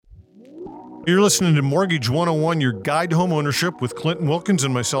You're listening to Mortgage 101, your guide to home ownership with Clinton Wilkins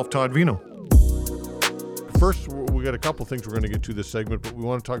and myself, Todd Vino. First, we got a couple things we're going to get to this segment, but we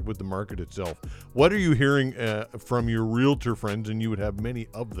want to talk about the market itself. What are you hearing from your realtor friends, and you would have many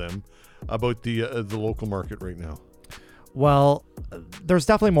of them, about the local market right now? Well, there's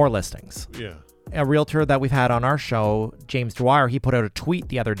definitely more listings. Yeah. A realtor that we've had on our show, James Dwyer, he put out a tweet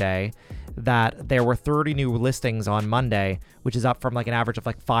the other day that there were 30 new listings on Monday, which is up from like an average of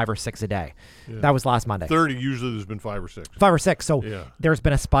like 5 or 6 a day. Yeah. That was last Monday. 30, usually there's been 5 or 6. 5 or 6. So yeah. There's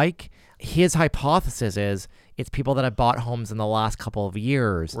been a spike. His hypothesis is it's people that have bought homes in the last couple of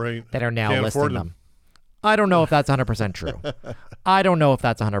years that are now listing them. I don't know if that's 100% true. I don't know if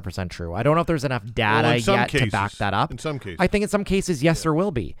there's enough data yet to back that up. In some cases. I think in some cases, yes, there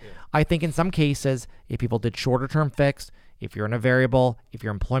will be. Yeah. I think in some cases, if people did shorter term fixed, if you're in a variable, if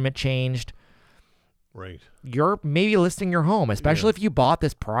your employment changed, you're maybe listing your home, especially if you bought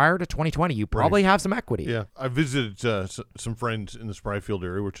this prior to 2020. You probably have some equity. Yeah, I visited some friends in the Spryfield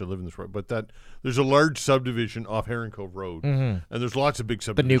area, which I live in the but there's a large subdivision off Heron Cove Road, and there's lots of big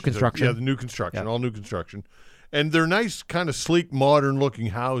subdivisions. The new construction. Yeah, the new construction, all new construction. And they're nice, kind of sleek, modern-looking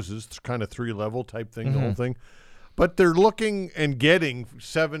houses, kind of 3-level type thing, the whole thing. But they're looking and getting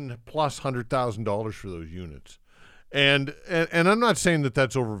 $700,000+ for those units. And I'm not saying that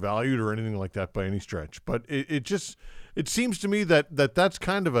that's overvalued or anything like that by any stretch, but it seems to me that's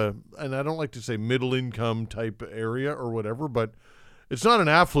kind of and I don't like to say middle income type area or whatever, but it's not an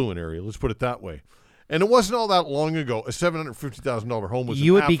affluent area. Let's put it that way. And it wasn't all that long ago. A $750,000 home was.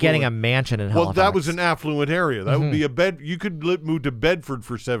 You would be getting a mansion in Halifax. Well, that was an affluent area. That would be a bed. You could move to Bedford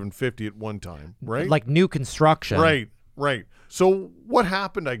for $750 at one time, right? Like new construction. Right. So what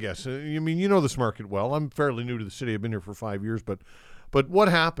happened, I guess? I mean, you know this market well. I'm fairly new to the city. I've been here for 5 years, but what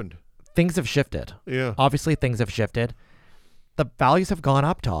happened? Things have shifted. Yeah. Obviously, things have shifted. The values have gone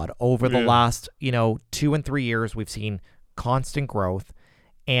up, Todd. Over the last, 2 and 3 years, we've seen constant growth.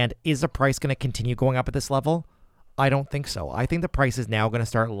 And is the price going to continue going up at this level? I don't think so. I think the price is now going to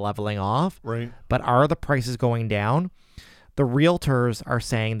start leveling off. Right. But are the prices going down? The realtors are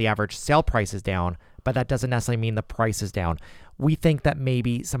saying the average sale price is down, but that doesn't necessarily mean the price is down. We think that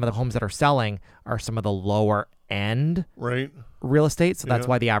maybe some of the homes that are selling are some of the lower end real estate. So that's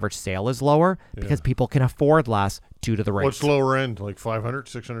why the average sale is lower, because people can afford less due to the rates. What's lower end? Like 500,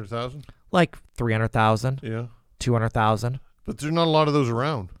 600,000? Like 300,000. Yeah. 200,000. But there's not a lot of those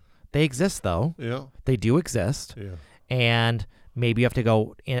around. They exist, though. Yeah. They do exist. Yeah. And maybe you have to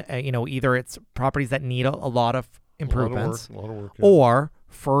go, either it's properties that need a lot of improvements, a lot of work, or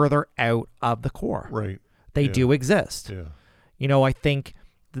further out of the core. Right. They do exist. Yeah. I think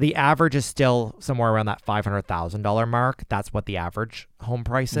the average is still somewhere around that $500,000 mark. That's what the average home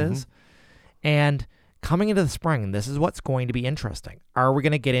price is. And coming into the spring, this is what's going to be interesting. Are we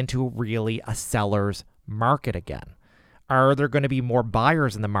going to get into really a seller's market again? Are there going to be more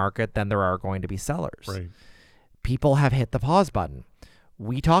buyers in the market than there are going to be sellers? Right. People have hit the pause button.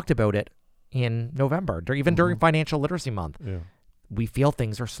 We talked about it in November, even during Financial Literacy Month. Yeah. We feel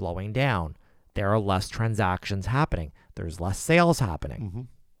things are slowing down. There are less transactions happening. There's less sales happening.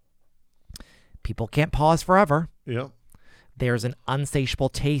 People can't pause forever. Yeah. There's an insatiable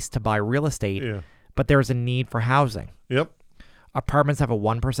taste to buy real estate, Yeah. but there's a need for housing. Yep. Apartments have a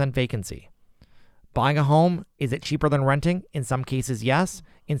 1% vacancy. Buying a home, is it cheaper than renting? In some cases, yes.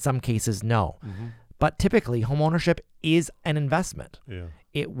 In some cases, no. But typically, home ownership is an investment. Yeah.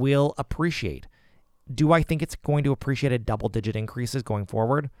 It will appreciate. Do I think it's going to appreciate at double-digit increases going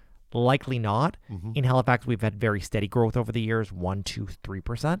forward? Likely not. In Halifax, we've had very steady growth over the years, 1%, 2%,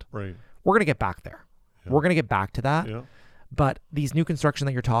 3%. Right. We're going to get back there. Yeah. We're going to get back to that. Yeah. But these new construction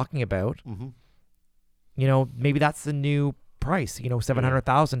that you're talking about, maybe that's the new price,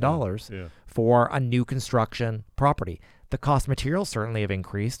 $700,000 for a new construction property. The cost of materials certainly have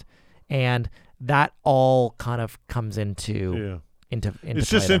increased, and that all kind of comes into it's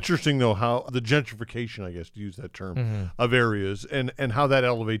just interesting though how the gentrification, I guess, to use that term, of areas and how that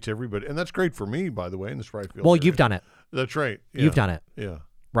elevates everybody. And that's great for me, by the way, in the Spryfield area. You've done it. That's right. Yeah. You've done it. Yeah.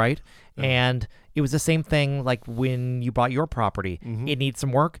 Right? Yeah. And it was the same thing like when you bought your property. It needs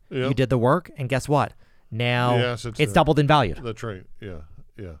some work. Yeah. You did the work, and guess what? Now it's doubled in value. That's right. Yeah.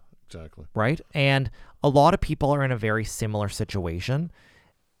 Yeah. Exactly. Right? And a lot of people are in a very similar situation.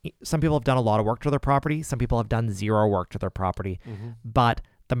 Some people have done a lot of work to their property. Some people have done zero work to their property. But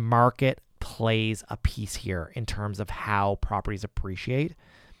the market plays a piece here in terms of how properties appreciate.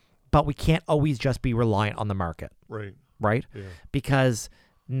 But we can't always just be reliant on the market. Right? Yeah. Because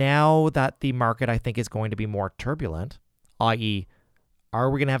now that the market, I think, is going to be more turbulent, i.e., are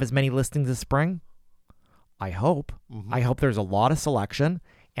we going to have as many listings this spring? I hope. I hope there's a lot of selection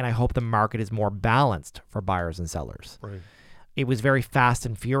And I hope the market is more balanced for buyers and sellers. Right. It was very fast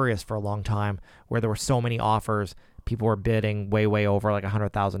and furious for a long time where there were so many offers. People were bidding way over, like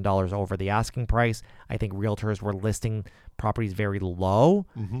 $100,000 over the asking price. I think realtors were listing properties very low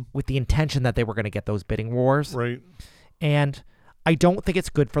with the intention that they were going to get those bidding wars. Right. And I don't think it's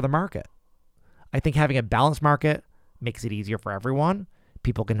good for the market. I think having a balanced market makes it easier for everyone.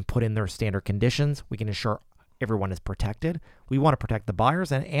 People can put in their standard conditions. We can ensure everyone is protected. We want to protect the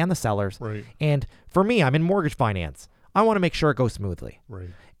buyers and the sellers. Right. And for me, I'm in mortgage finance. I want to make sure it goes smoothly. Right.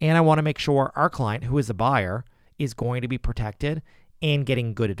 And I want to make sure our client, who is the buyer, is going to be protected and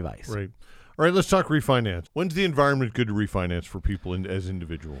getting good advice. Right. All right, let's talk refinance. When's the environment good to refinance for people as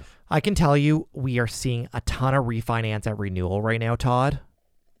individuals? I can tell you we are seeing a ton of refinance at renewal right now, Todd,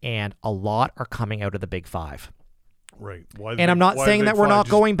 and a lot are coming out of the Big Five. Right. And I'm not saying that we're not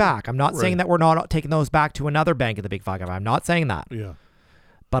going back. I'm not saying that we're not taking those back to another bank of the Big Five. I'm not saying that. Yeah.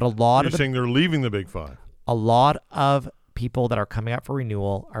 But You're saying they're leaving the Big Five. A lot of people that are coming up for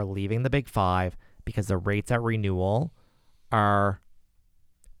renewal are leaving the Big Five because the rates at renewal are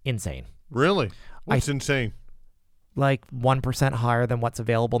insane. Really? What's insane? Like 1% higher than what's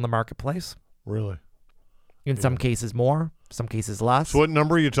available in the marketplace. Really? In some cases more, some cases less. So what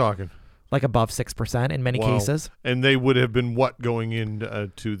number are you talking? Like above 6% in many cases. And they would have been what going in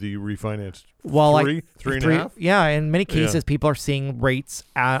to the refinance? Well, three and a half? Yeah, in many cases, people are seeing rates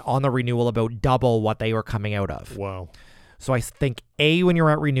on the renewal about double what they were coming out of. Wow. So I think, when you're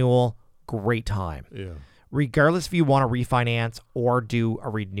at renewal, great time. Yeah. Regardless if you want to refinance or do a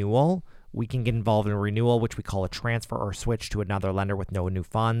renewal, we can get involved in a renewal, which we call a transfer or switch to another lender with no new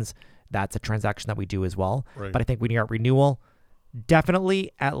funds. That's a transaction that we do as well. Right. But I think when you're at renewal,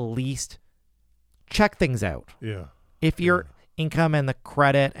 definitely at least check things out. Yeah. If your income and the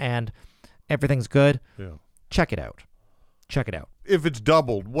credit and everything's good, check it out. Check it out. If it's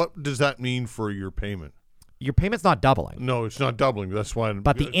doubled, what does that mean for your payment? Your payment's not doubling. No, it's not doubling. That's why.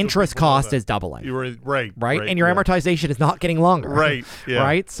 But the interest cost is doubling. You're right. And your amortization is not getting longer. Right. Yeah.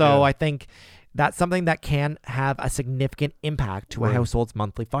 Right. So I think that's something that can have a significant impact to a household's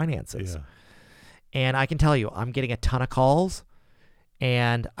monthly finances. Yeah. And I can tell you, I'm getting a ton of calls.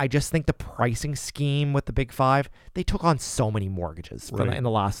 And I just think the pricing scheme with the Big Five, they took on so many mortgages in the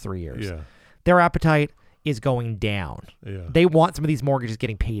last 3 years. Yeah. Their appetite is going down. Yeah. They want some of these mortgages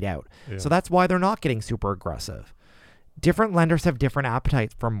getting paid out. Yeah. So that's why they're not getting super aggressive. Different lenders have different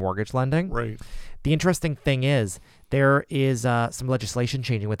appetites for mortgage lending. Right. The interesting thing is there is some legislation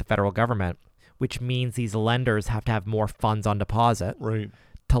changing with the federal government, which means these lenders have to have more funds on deposit. Right.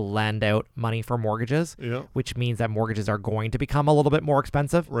 To lend out money for mortgages, which means that mortgages are going to become a little bit more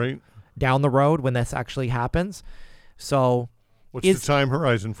expensive down the road when this actually happens. So what's the time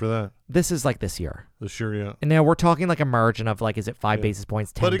horizon for that? This is like this year. This year, yeah. And now we're talking like a margin of like, is it 5 basis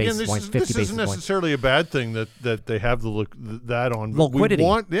points, 10 basis points, 50 basis points? This isn't necessarily a bad thing that they have that on. Liquidity.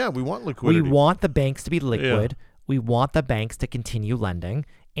 We want liquidity. We want the banks to be liquid. Yeah. We want the banks to continue lending,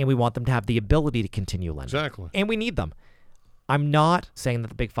 and we want them to have the ability to continue lending. Exactly. And we need them. I'm not saying that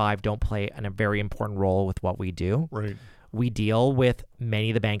the Big Five don't play a very important role with what we do. Right. We deal with many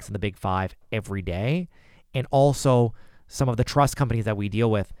of the banks in the Big Five every day. And also some of the trust companies that we deal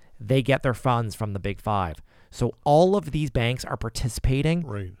with, they get their funds from the Big Five. So all of these banks are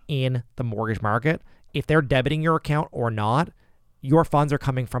participating in the mortgage market. If they're debiting your account or not, your funds are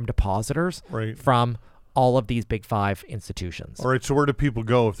coming from depositors from all of these Big Five institutions. All right, so where do people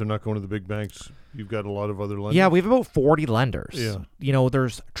go if they're not going to the big banks? You've got a lot of other lenders. Yeah, we have about 40 lenders. Yeah. You know,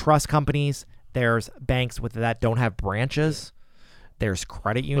 there's trust companies, there's banks that don't have branches, there's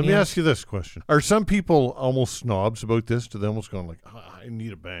credit unions. Let me ask you this question. Are some people almost snobs about this? Do they almost going like, I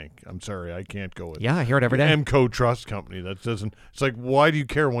need a bank. I'm sorry, I can't go with Yeah, I hear it every day. MCO Trust Company. That doesn't, it's like, why do you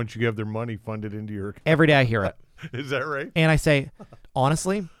care once you have their money funded into your account? Every day I hear it. Is that right? And I say,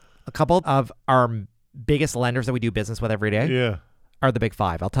 honestly, a couple of our biggest lenders that we do business with every day are the Big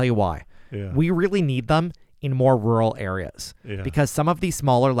Five. I'll tell you why. Yeah. We really need them in more rural areas because some of these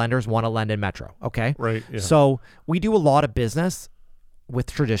smaller lenders want to lend in metro. Okay. Right. Yeah. So we do a lot of business with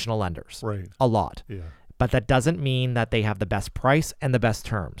traditional lenders. Right. A lot. Yeah. But that doesn't mean that they have the best price and the best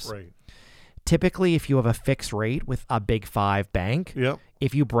terms. Right. Typically, if you have a fixed rate with a Big Five bank,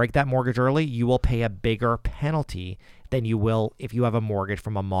 if you break that mortgage early, you will pay a bigger penalty than you will if you have a mortgage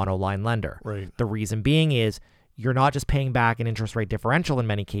from a monoline lender. Right. The reason being is you're not just paying back an interest rate differential in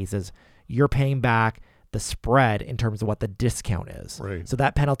many cases, you're paying back the spread in terms of what the discount is. Right. So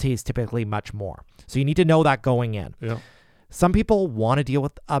that penalty is typically much more. So you need to know that going in. Yeah. Some people want to deal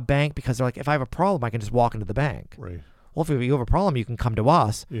with a bank because they're like, if I have a problem, I can just walk into the bank. Right. Well, if you have a problem, you can come to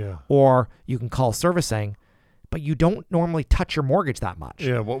us. Yeah. Or you can call servicing. but you don't normally touch your mortgage that much.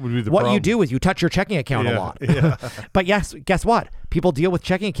 Yeah, what would be the What problem? you do is you touch your checking account a lot. Yeah. But yes, guess what? People deal with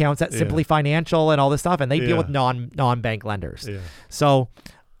checking accounts at Simply Financial and all this stuff, and they deal with non-bank lenders. Yeah. So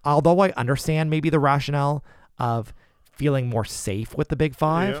although I understand maybe the rationale of feeling more safe with the Big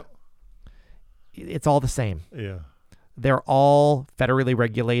Five, it's all the same. Yeah. They're all federally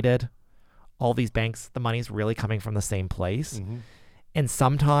regulated. All these banks, the money's really coming from the same place. Mm-hmm. And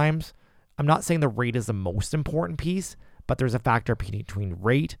sometimes, I'm not saying the rate is the most important piece, but there's a factor between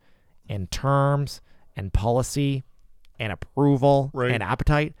rate and terms and policy and approval and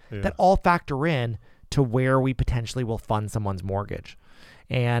appetite that all factor in to where we potentially will fund someone's mortgage.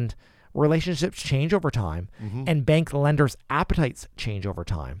 And relationships change over time, and bank lenders' appetites change over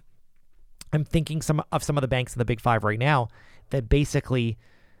time. I'm thinking some of the banks in the Big Five right now that basically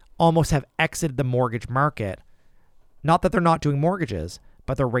almost have exited the mortgage market. Not that they're not doing mortgages,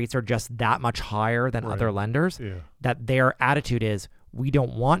 but their rates are just that much higher than other lenders, that their attitude is, we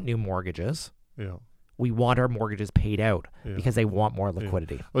don't want new mortgages. Yeah. We want our mortgages paid out because they want more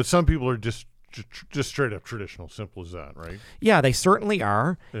liquidity. Yeah. But some people are just straight up traditional, simple as that, right? Yeah, they certainly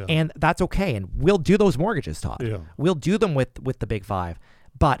are. Yeah. And that's okay. And we'll do those mortgages, Todd. Yeah. We'll do them with the Big Five.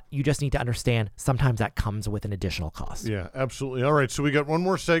 But you just need to understand sometimes that comes with an additional cost. Yeah, absolutely. All right, so we got one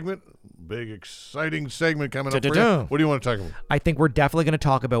more segment, big exciting segment coming up for you. What do you want to talk about? I think we're definitely going to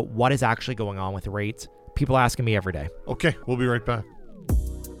talk about what is actually going on with the rates. People are asking me every day. Okay, we'll be right back.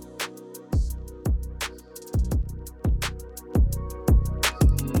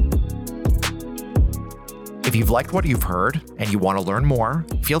 If you've liked what you've heard and you want to learn more,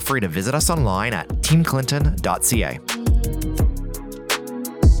 feel free to visit us online at teamclinton.ca.